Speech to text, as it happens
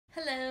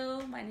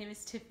Hello, my name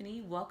is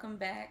Tiffany. Welcome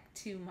back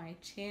to my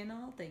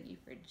channel. Thank you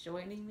for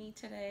joining me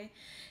today.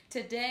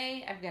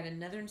 Today, I've got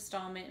another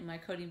installment in my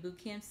Coding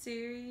Bootcamp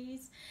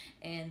series,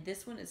 and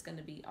this one is going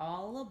to be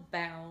all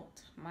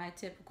about my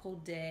typical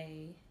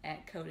day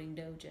at Coding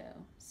Dojo.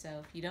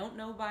 So if you don't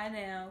know by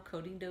now,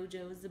 Coding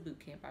Dojo is the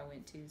bootcamp I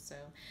went to, so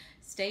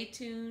stay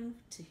tuned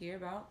to hear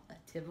about a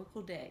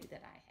typical day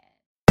that I had.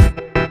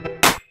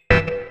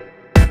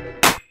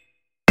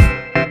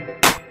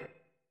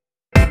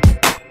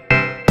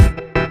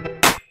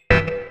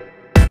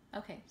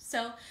 Okay,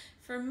 so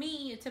for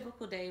me, a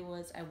typical day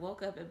was I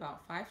woke up at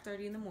about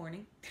 5:30 in the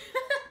morning.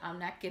 I'm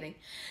not kidding.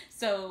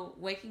 So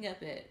waking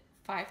up at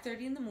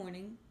 5:30 in the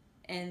morning,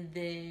 and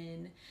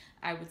then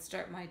I would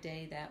start my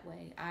day that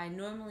way. I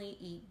normally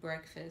eat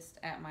breakfast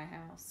at my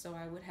house, so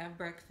I would have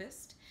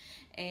breakfast,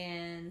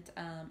 and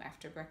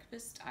after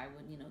breakfast, I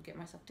would get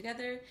myself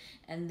together,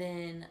 and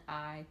then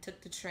I took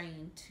the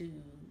train to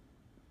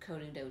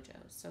Coding Dojo.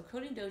 So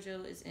Coding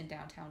Dojo is in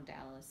downtown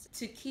Dallas.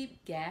 To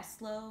keep gas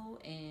low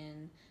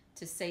and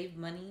to save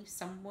money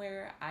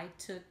somewhere, I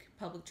took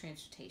public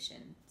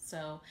transportation.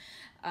 So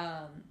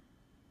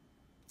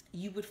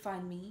you would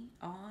find me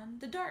on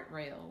the DART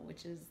rail,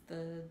 which is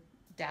the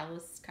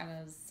Dallas kind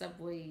of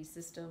subway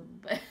system.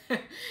 But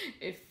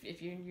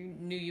if you're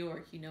in New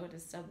York, you know it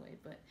as subway,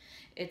 but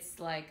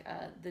it's like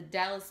the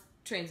Dallas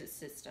transit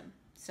system.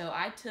 So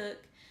I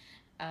took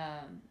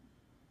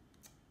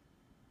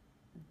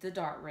the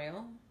DART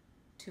rail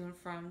to and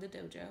from the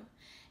dojo,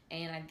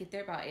 and I'd get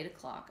there about 8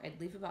 o'clock. I'd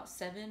leave about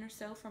 7 or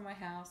so from my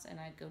house, and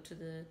I'd go to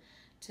the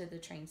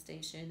train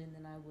station, and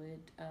then I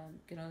would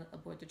get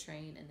aboard the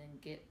train and then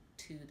get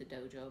to the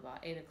dojo about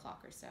 8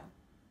 o'clock or so.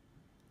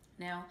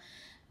 Now,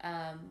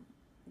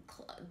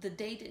 the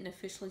day didn't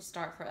officially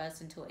start for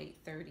us until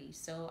 8:30,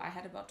 so I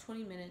had about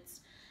 20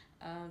 minutes,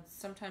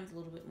 sometimes a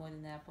little bit more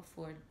than that,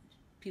 before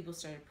people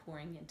started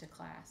pouring into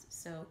class.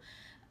 So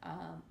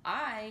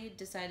I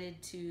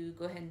decided to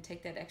go ahead and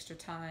take that extra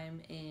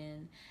time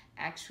and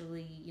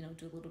actually,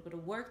 do a little bit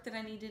of work that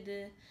I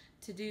needed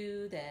to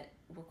do that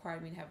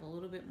required me to have a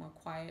little bit more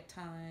quiet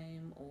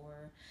time,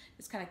 or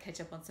just kind of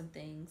catch up on some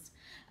things.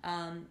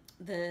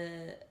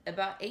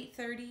 About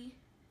 8:30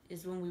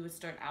 is when we would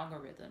start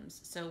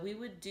algorithms. So we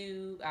would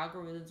do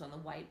algorithms on the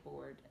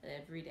whiteboard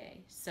every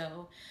day.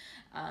 So,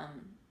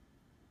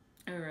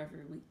 or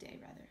every weekday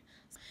rather.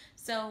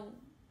 So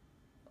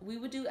we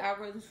would do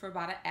algorithms for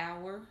about an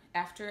hour.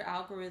 After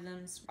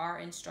algorithms, our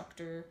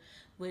instructor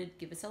would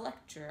give us a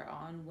lecture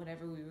on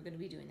whatever we were going to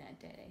be doing that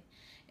day.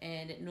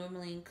 And it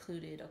normally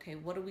included, okay,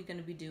 what are we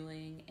going to be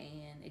doing,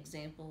 and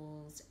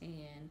examples,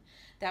 and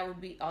that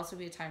would also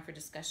be a time for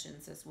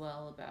discussions as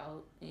well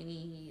about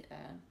any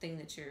thing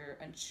that you're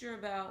unsure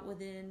about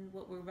within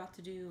what we're about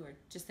to do, or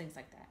just things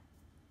like that.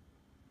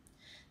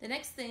 The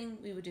next thing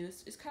we would do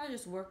is kind of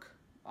just work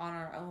on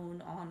our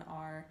own on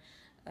our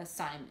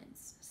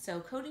assignments. So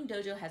Coding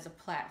Dojo has a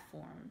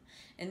platform,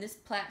 and this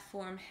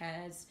platform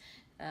has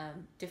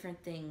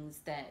different things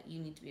that you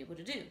need to be able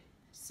to do.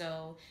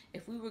 So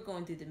if we were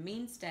going through the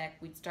mean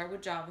stack, we'd start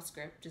with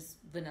JavaScript,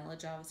 just vanilla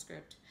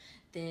JavaScript.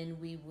 Then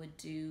we would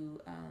do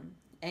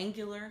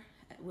Angular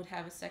would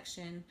have a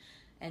section,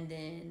 and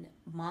then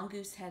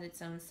Mongoose had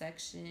its own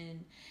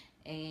section,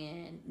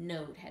 and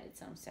Node had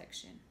its own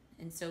section.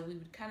 And so we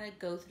would kind of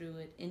go through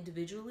it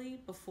individually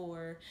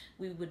before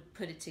we would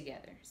put it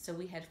together. So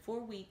we had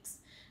 4 weeks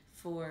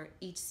for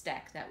each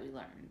stack that we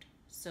learned.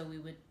 So we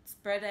would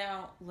spread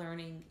out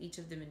learning each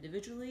of them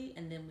individually,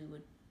 and then we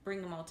would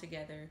bring them all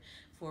together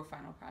for a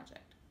final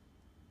project.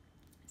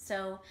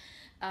 So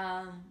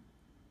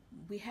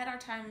we had our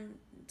time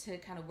to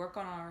kind of work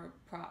on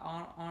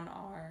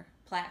our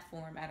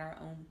platform at our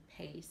own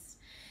pace.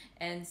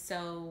 And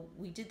so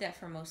we did that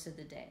for most of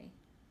the day.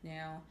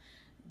 Now,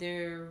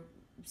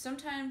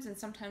 sometimes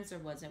there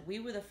wasn't. We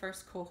were the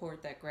first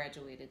cohort that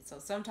graduated, so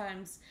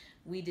sometimes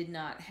we did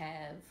not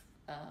have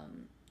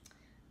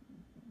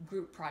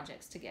group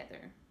projects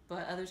together,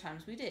 but other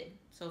times we did.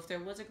 So if there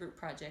was a group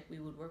project, we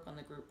would work on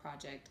the group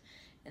project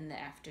in the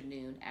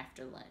afternoon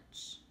after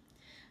lunch.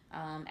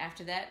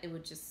 After that, it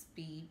would just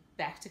be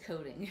back to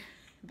coding,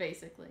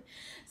 basically.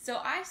 So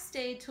I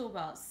stayed till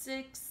about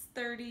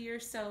 6:30 or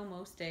so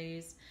most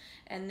days,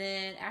 and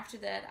then after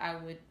that I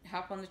would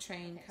hop on the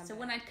train. So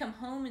when I'd come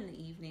home in the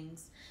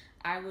evenings,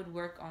 I would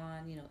work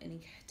on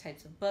any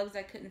types of bugs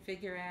I couldn't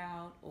figure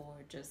out,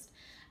 or just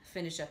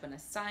finish up an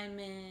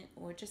assignment,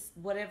 or just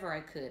whatever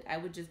I could. I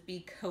would just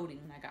be coding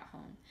when I got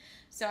home.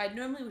 So I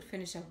normally would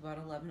finish up about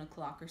 11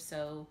 o'clock or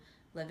so,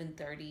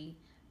 11:30,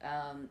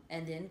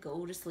 and then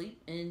go to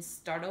sleep and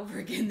start over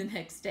again the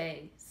next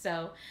day.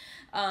 So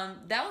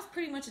that was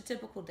pretty much a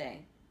typical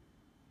day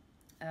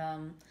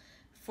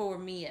for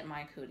me at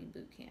my coding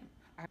bootcamp.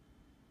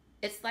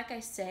 It's like I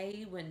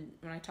say when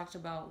I talked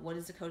about what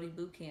is a coding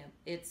bootcamp,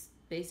 it's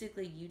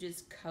basically you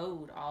just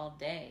code all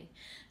day.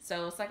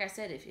 So it's like I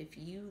said, if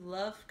you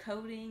love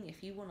coding,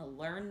 if you want to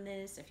learn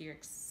this, if you're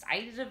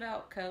excited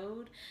about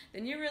code,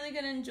 then you're really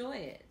going to enjoy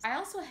it. I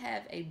also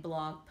have a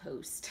blog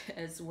post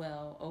as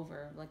well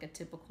over like a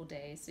typical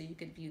day, so you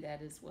could view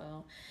that as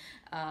well,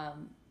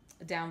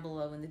 down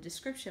below in the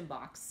description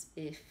box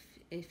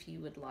if you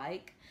would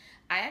like.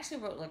 I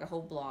actually wrote like a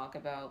whole blog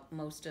about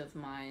most of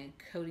my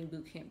coding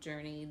bootcamp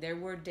journey. There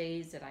were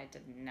days that I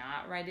did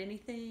not write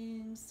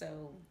anything,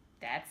 so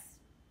that's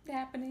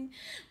happening.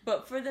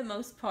 But for the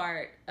most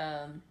part,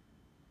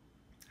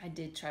 I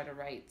did try to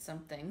write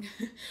something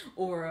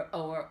or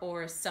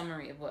a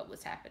summary of what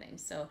was happening.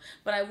 So,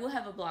 but I will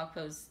have a blog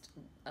post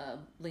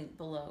link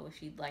below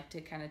if you'd like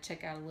to kind of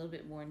check out a little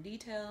bit more in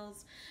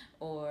details,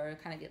 or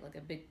kind of get like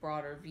a big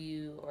broader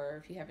view,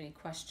 or if you have any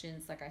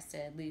questions, like I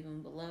said, leave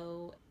them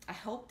below. I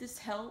hope this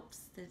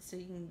helps, so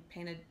you can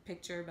paint a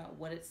picture about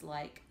what it's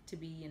like to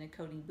be in a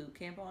coding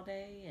bootcamp all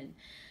day. And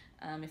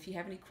if you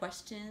have any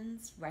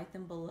questions, write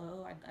them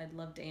below. I'd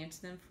love to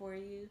answer them for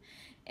you.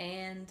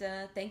 And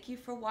thank you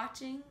for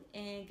watching,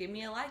 and give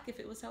me a like if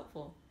it was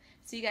helpful.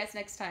 See you guys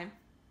next time.